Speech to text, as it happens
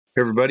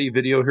Hey everybody,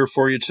 video here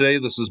for you today.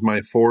 This is my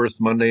fourth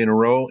Monday in a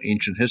row,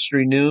 ancient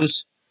history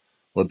news.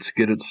 Let's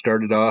get it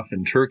started off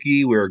in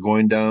Turkey. We are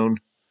going down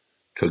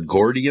to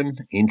Gordian,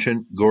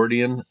 ancient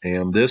Gordian,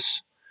 and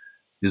this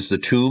is the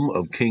tomb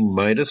of King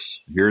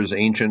Midas. Here's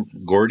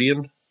ancient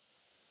Gordian,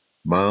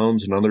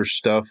 mounds and other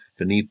stuff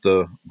beneath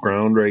the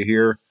ground right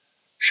here.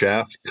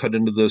 Shaft cut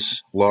into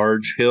this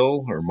large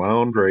hill or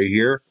mound right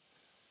here.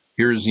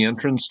 Here's the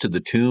entrance to the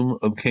tomb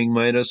of King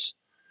Midas.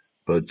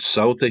 But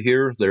south of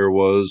here, there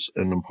was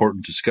an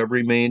important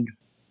discovery made.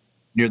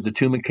 Near the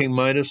tomb of King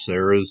Midas,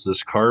 there is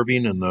this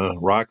carving in the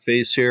rock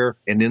face here.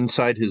 And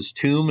inside his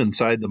tomb,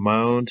 inside the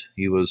mound,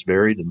 he was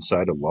buried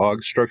inside a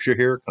log structure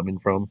here, coming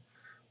from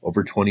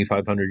over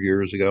 2,500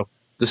 years ago.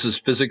 This is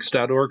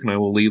physics.org, and I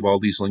will leave all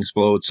these links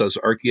below. It says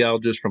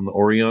archaeologists from the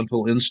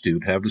Oriental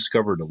Institute have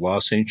discovered a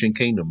lost ancient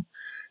kingdom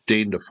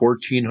dating to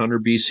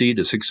 1400 BC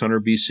to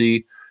 600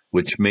 BC,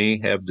 which may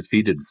have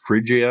defeated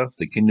Phrygia,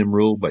 the kingdom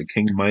ruled by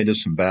King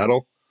Midas in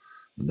battle.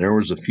 And there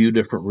was a few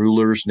different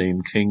rulers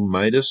named King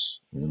Midas,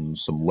 and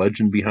some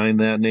legend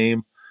behind that name.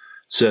 It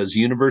says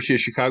University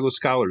of Chicago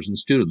scholars and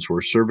students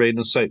were surveying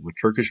a site with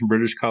Turkish and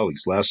British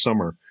colleagues last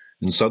summer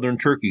in southern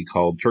Turkey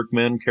called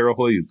Turkmen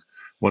Çatalhöyük,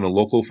 when a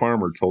local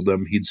farmer told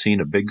them he'd seen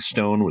a big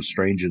stone with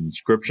strange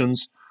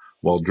inscriptions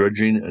while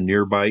dredging a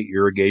nearby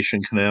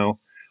irrigation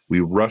canal. We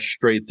rushed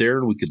straight there,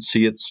 and we could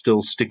see it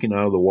still sticking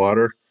out of the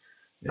water.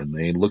 And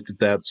they looked at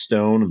that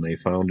stone and they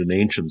found an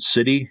ancient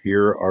city.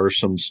 Here are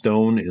some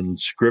stone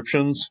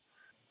inscriptions.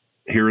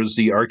 Here is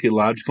the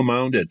archaeological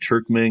mound at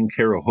Turkmen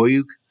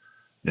Çatalhöyük,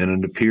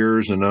 and it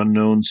appears an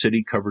unknown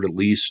city covered at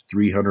least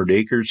 300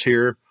 acres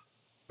here.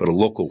 But a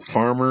local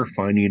farmer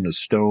finding a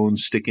stone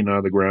sticking out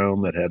of the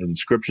ground that had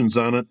inscriptions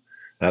on it.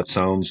 That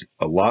sounds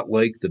a lot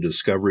like the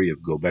discovery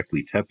of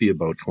Göbekli Tepe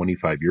about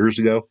 25 years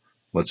ago.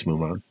 Let's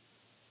move on.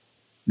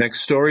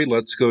 Next story,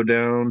 let's go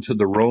down to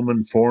the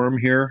Roman Forum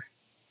here.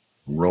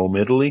 Rome,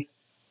 Italy.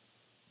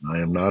 I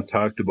have not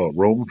talked about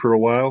Rome for a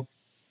while,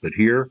 but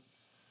here,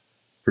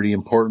 pretty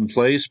important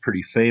place,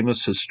 pretty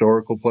famous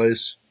historical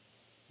place.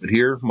 But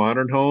here,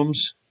 modern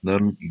homes.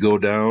 Then you go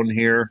down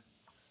here,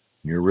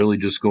 you're really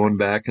just going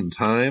back in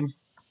time.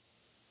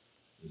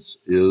 This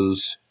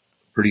is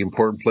a pretty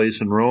important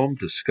place in Rome.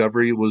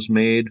 Discovery was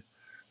made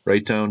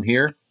right down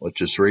here. Let's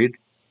just read.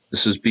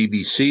 This is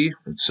BBC.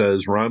 It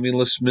says,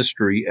 Romulus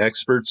mystery,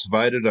 experts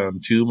divided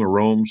on tomb of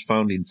Rome's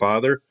founding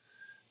father.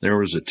 There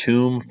was a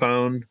tomb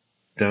found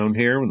down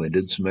here when they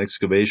did some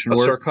excavation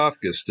work. A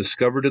sarcophagus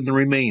discovered in the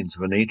remains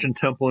of an ancient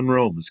temple in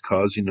Rome is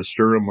causing a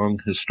stir among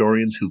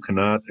historians who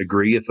cannot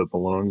agree if it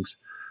belongs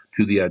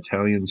to the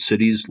Italian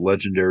city's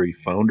legendary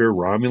founder,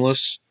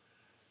 Romulus.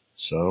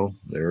 So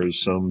there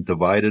is some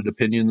divided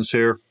opinions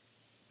here.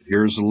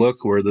 Here's a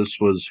look where this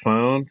was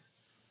found. It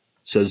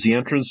says the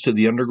entrance to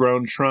the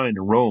underground shrine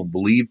in Rome,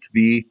 believed to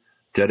be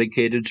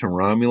dedicated to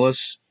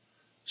Romulus.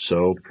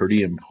 So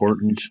pretty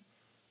important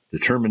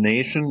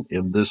determination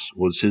if this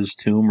was his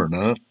tomb or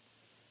not.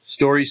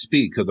 Stories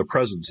speak of the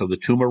presence of the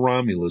tomb of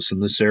Romulus in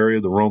this area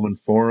of the Roman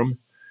Forum.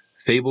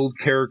 Fabled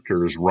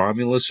characters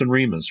Romulus and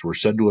Remus were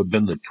said to have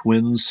been the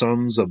twin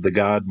sons of the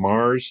god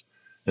Mars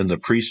and the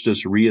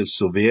priestess Rhea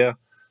Silvia.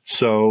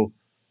 So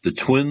the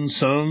twin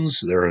sons,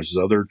 there's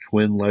other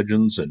twin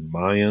legends in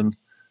Mayan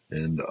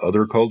and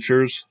other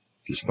cultures.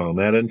 Just found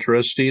that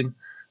interesting. It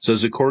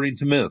says according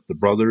to myth, the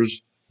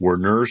brothers were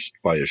nursed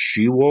by a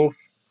she-wolf.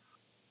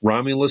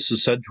 Romulus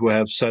is said to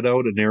have set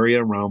out an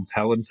area around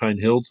Palatine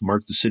Hill to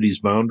mark the city's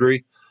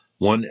boundary.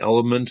 One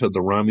element of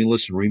the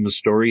Romulus and Remus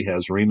story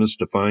has Remus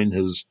define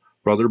his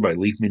brother by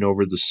leaping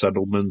over the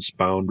settlement's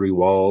boundary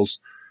walls,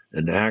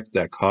 an act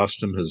that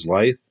cost him his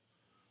life.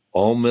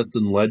 All myth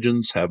and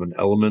legends have an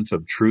element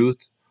of truth.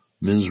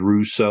 Ms.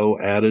 Rousseau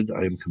added,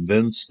 I am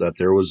convinced that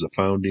there was a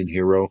founding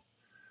hero.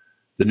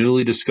 The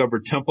newly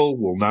discovered temple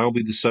will now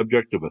be the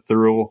subject of a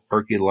thorough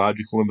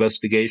archaeological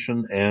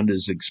investigation and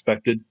is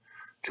expected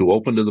to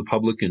open to the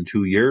public in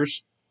 2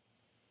 years.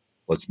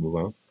 Let's move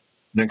on.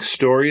 Next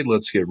story,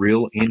 let's get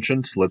real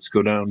ancient. Let's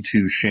go down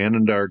to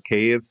Shanandar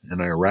Cave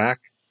in Iraq.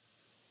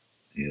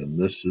 And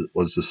this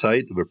was the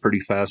site of a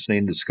pretty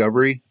fascinating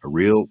discovery, a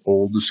real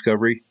old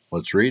discovery.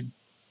 Let's read.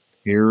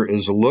 Here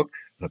is a look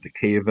at the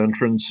cave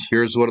entrance.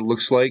 Here's what it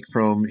looks like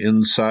from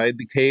inside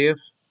the cave.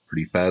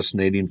 Pretty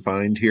fascinating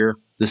find here.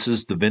 This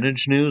is the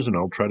Vintage News, and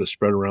I'll try to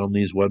spread around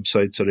these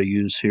websites that I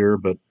use here,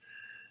 but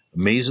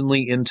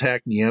amazingly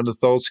intact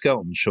Neanderthal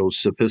skeleton shows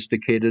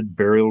sophisticated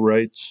burial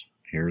rites.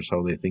 Here's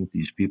how they think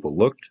these people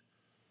looked.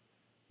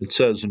 It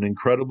says, an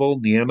incredible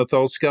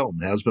Neanderthal skeleton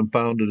has been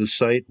found at a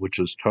site which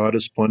has taught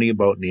us plenty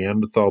about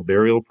Neanderthal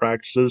burial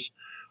practices.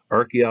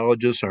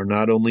 Archaeologists are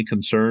not only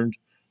concerned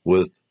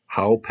with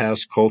how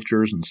past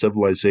cultures and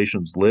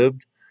civilizations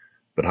lived,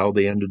 but how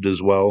they ended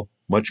as well.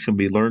 Much can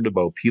be learned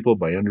about people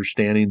by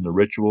understanding the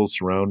rituals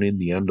surrounding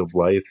the end of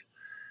life.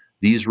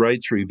 These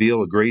rites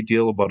reveal a great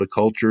deal about a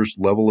culture's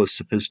level of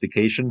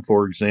sophistication,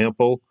 for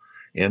example,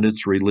 and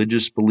its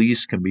religious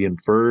beliefs can be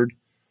inferred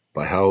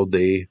by how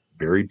they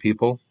buried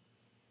people.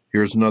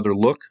 Here's another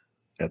look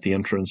at the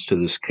entrance to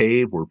this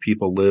cave where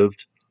people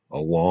lived a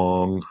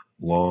long,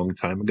 long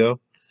time ago.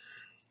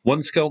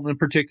 One skeleton in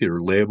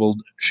particular,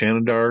 labeled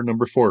Shanidar No.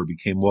 4,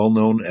 became well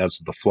known as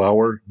the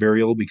flower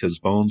burial because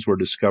bones were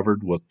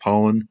discovered with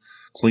pollen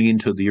clinging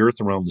to the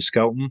earth around the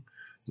skeleton.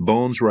 The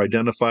bones were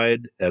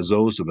identified as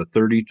those of a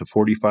 30 to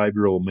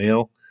 45-year-old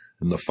male,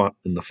 and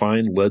the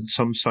find led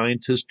some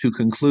scientists to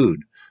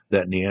conclude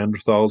that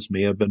Neanderthals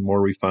may have been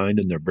more refined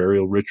in their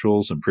burial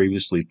rituals than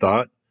previously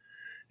thought.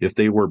 If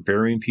they were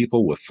burying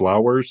people with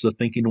flowers, the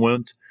thinking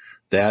went,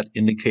 that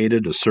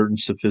indicated a certain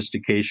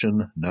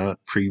sophistication not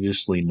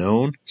previously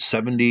known.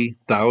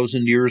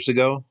 70,000 years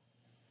ago,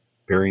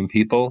 burying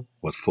people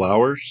with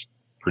flowers.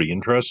 Pretty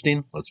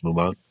interesting. Let's move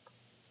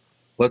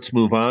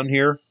on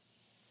here.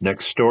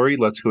 Next story,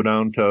 let's go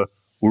down to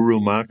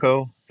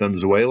Urumaco,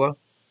 Venezuela.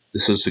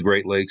 This is the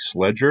Great Lakes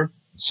Ledger.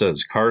 It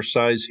says,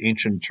 car-sized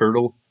ancient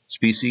turtle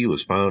species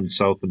was found in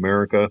South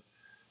America.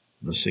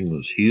 This thing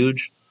was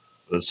huge.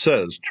 It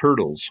says,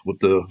 turtles with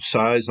the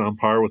size on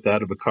par with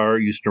that of a car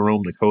used to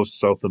roam the coast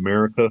of South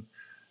America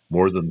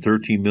more than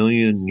 13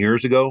 million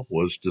years ago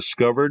was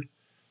discovered.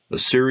 A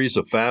series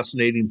of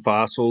fascinating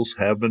fossils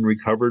have been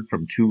recovered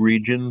from 2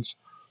 regions,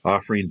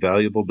 offering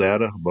valuable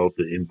data about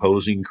the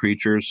imposing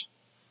creatures.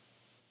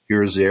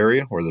 Here is the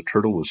area where the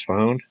turtle was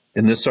found.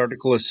 In this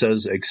article, it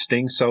says,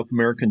 extinct South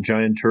American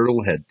giant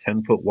turtle had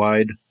 10-foot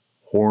wide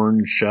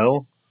horn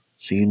shell.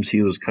 Seems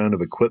he was kind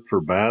of equipped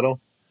for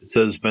battle. It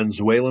says,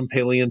 Venezuelan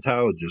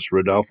paleontologist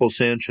Rodolfo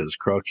Sanchez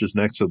crouches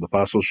next to the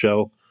fossil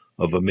shell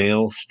of a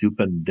male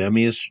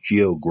Stupendemius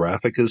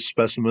geographicus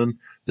specimen.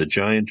 The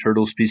giant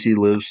turtle species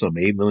lived some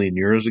 8 million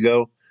years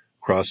ago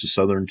across the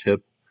southern tip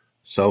of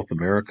South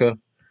America.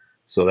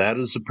 So that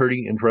is a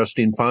pretty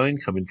interesting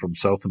find coming from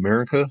South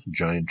America,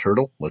 giant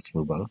turtle. Let's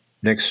move on.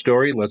 Next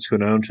story, let's go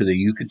down to the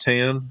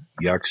Yucatan.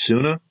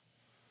 Yaxuna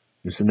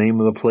is the name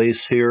of the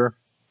place here.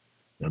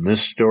 And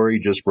this story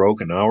just broke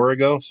an hour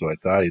ago, so I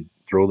thought I'd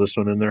throw this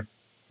one in there.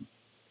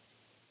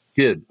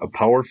 Did a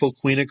powerful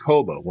Queen of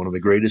Coba, one of the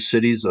greatest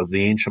cities of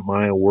the ancient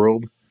Maya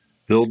world,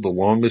 build the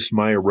longest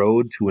Maya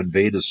road to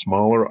invade a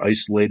smaller,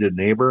 isolated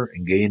neighbor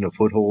and gain a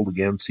foothold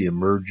against the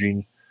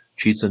emerging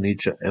Chichen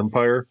Itza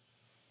Empire?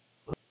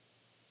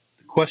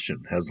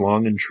 Question has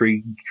long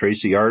intrigued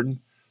Tracy Arden,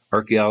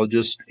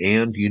 archaeologist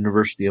and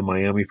University of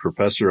Miami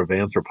professor of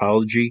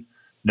anthropology.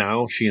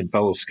 Now she and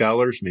fellow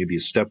scholars may be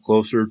a step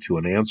closer to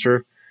an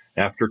answer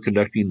after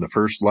conducting the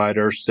first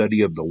LiDAR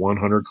study of the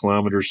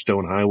 100-kilometer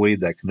stone highway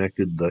that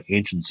connected the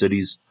ancient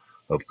cities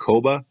of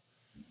Coba,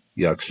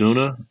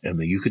 Yaxuna, and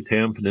the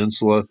Yucatan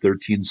Peninsula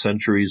 13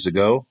 centuries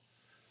ago.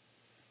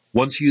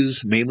 Once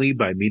used mainly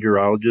by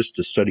meteorologists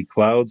to study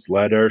clouds,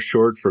 LiDAR,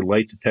 short for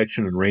light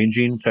detection and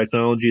ranging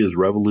technology, is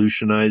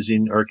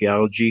revolutionizing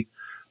archaeology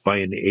by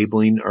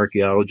enabling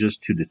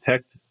archaeologists to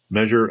detect,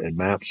 measure, and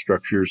map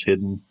structures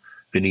hidden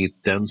beneath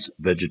dense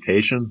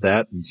vegetation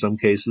that, in some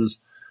cases,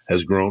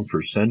 has grown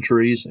for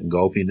centuries,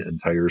 engulfing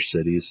entire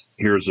cities.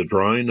 Here's a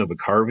drawing of a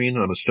carving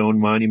on a stone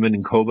monument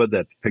in Coba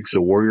that depicts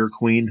a warrior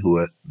queen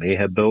who may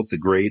have built the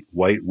Great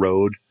White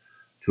Road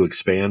to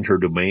expand her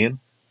domain.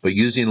 But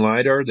using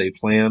LiDAR, they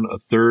plan a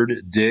third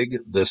dig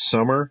this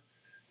summer.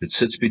 It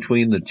sits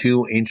between the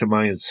 2 ancient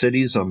Mayan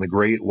cities on the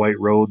Great White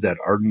Road that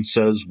Arden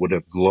says would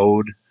have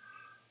glowed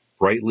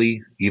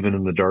brightly even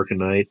in the dark of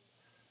night.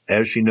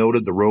 As she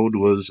noted, the road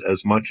was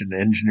as much an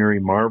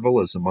engineering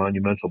marvel as the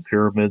monumental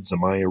pyramids the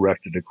Maya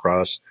erected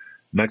across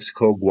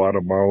Mexico,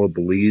 Guatemala,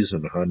 Belize,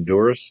 and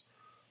Honduras.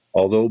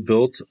 Although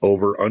built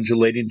over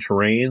undulating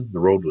terrain, the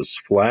road was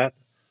flat,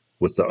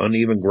 with the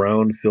uneven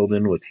ground filled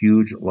in with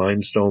huge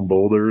limestone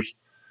boulders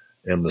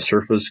and the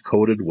surface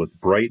coated with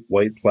bright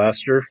white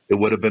plaster. It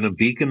would have been a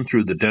beacon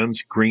through the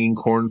dense green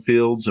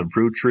cornfields and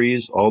fruit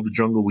trees. All the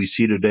jungle we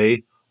see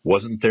today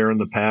wasn't there in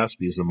the past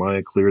because the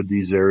Maya cleared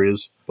these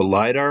areas. But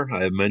LiDAR,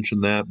 I have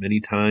mentioned that many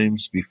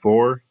times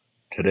before.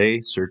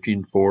 Today,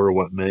 searching for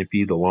what might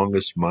be the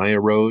longest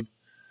Maya road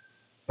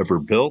ever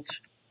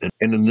built.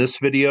 And in this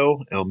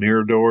video, El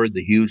Mirador,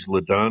 the huge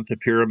Ladanta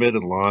pyramid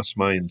and lost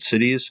Mayan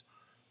cities,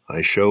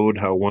 I showed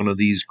how one of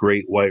these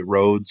great white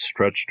roads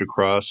stretched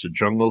across the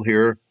jungle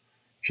here.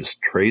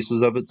 Just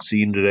traces of it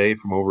seen today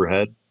from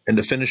overhead. And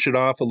to finish it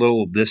off, a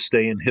little of this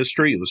day in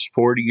history. It was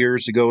 40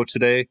 years ago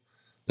today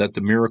that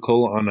the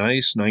Miracle on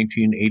Ice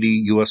 1980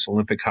 U.S.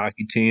 Olympic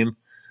hockey team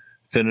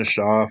finished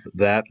off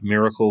that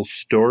miracle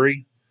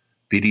story,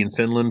 beating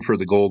Finland for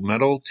the gold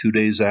medal 2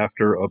 days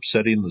after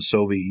upsetting the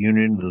Soviet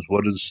Union as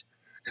what is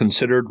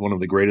considered one of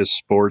the greatest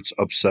sports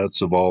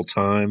upsets of all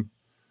time.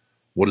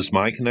 What is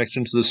my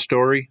connection to this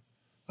story?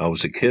 I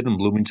was a kid in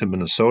Bloomington,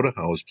 Minnesota.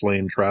 I was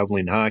playing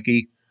traveling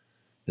hockey,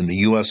 and the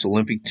U.S.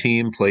 Olympic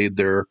team played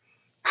their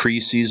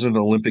preseason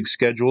Olympic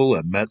schedule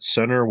at Met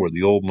Center, where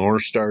the old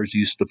North Stars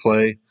used to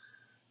play,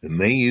 and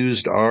they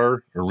used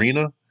our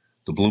arena,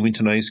 the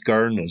Bloomington Ice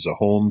Garden, as a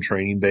home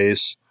training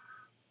base.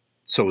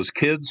 So as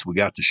kids, we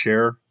got to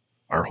share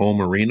our home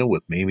arena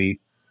with maybe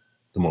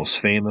the most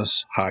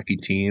famous hockey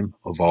team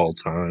of all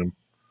time.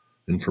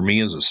 And for me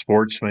as a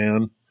sports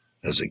fan,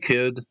 as a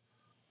kid,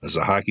 as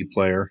a hockey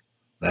player,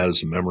 that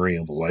is a memory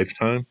of a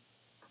lifetime.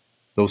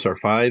 Those are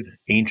 5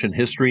 ancient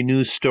history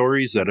news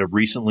stories that have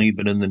recently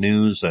been in the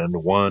news and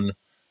 1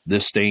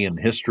 This Day in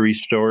History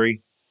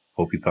story.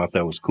 Hope you thought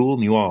that was cool,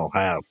 and you all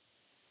have.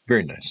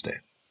 Very nice day.